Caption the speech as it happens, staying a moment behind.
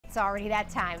It's already that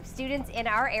time. Students in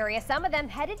our area, some of them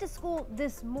headed to school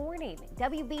this morning.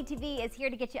 WBTV is here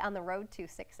to get you on the road to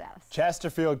success.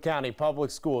 Chesterfield County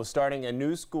Public Schools starting a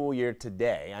new school year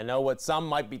today. I know what some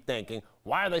might be thinking,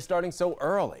 why are they starting so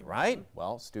early, right?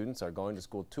 Well, students are going to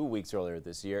school 2 weeks earlier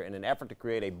this year in an effort to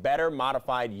create a better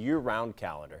modified year-round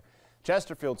calendar.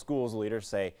 Chesterfield schools leaders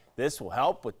say this will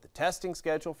help with the testing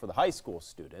schedule for the high school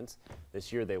students.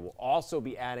 This year they will also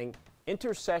be adding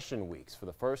intersession weeks for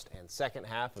the first and second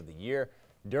half of the year.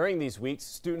 During these weeks,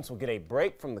 students will get a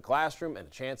break from the classroom and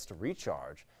a chance to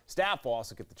recharge. Staff will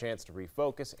also get the chance to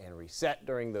refocus and reset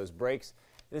during those breaks.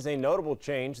 It is a notable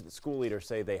change that school leaders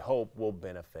say they hope will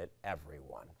benefit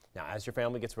everyone. Now, as your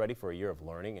family gets ready for a year of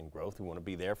learning and growth, we want to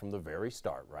be there from the very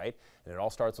start, right? And it all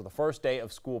starts with the first day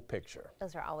of school picture.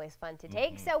 Those are always fun to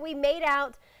take. So we made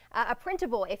out a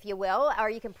printable, if you will, or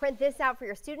you can print this out for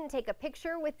your student, take a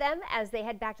picture with them as they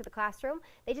head back to the classroom.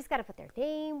 They just got to put their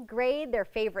name, grade, their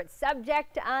favorite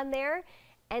subject on there.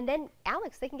 And then,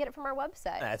 Alex, they can get it from our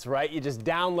website. That's right. You just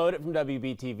download it from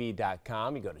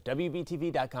WBTV.com. You go to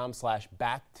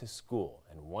WBTV.com/backtoschool.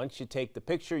 And once you take the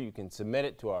picture, you can submit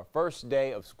it to our first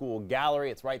day of school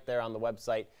gallery. It's right there on the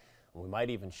website. And we might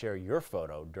even share your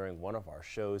photo during one of our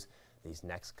shows these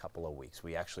next couple of weeks.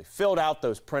 We actually filled out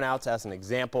those printouts as an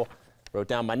example. Wrote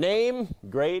down my name,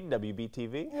 grade,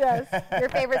 WBTV. Yes. Your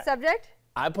favorite subject?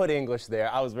 I put English there.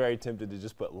 I was very tempted to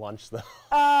just put lunch, though.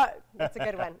 That's a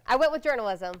good one. I went with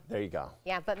journalism. There you go.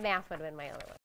 Yeah, but math would have been my other one.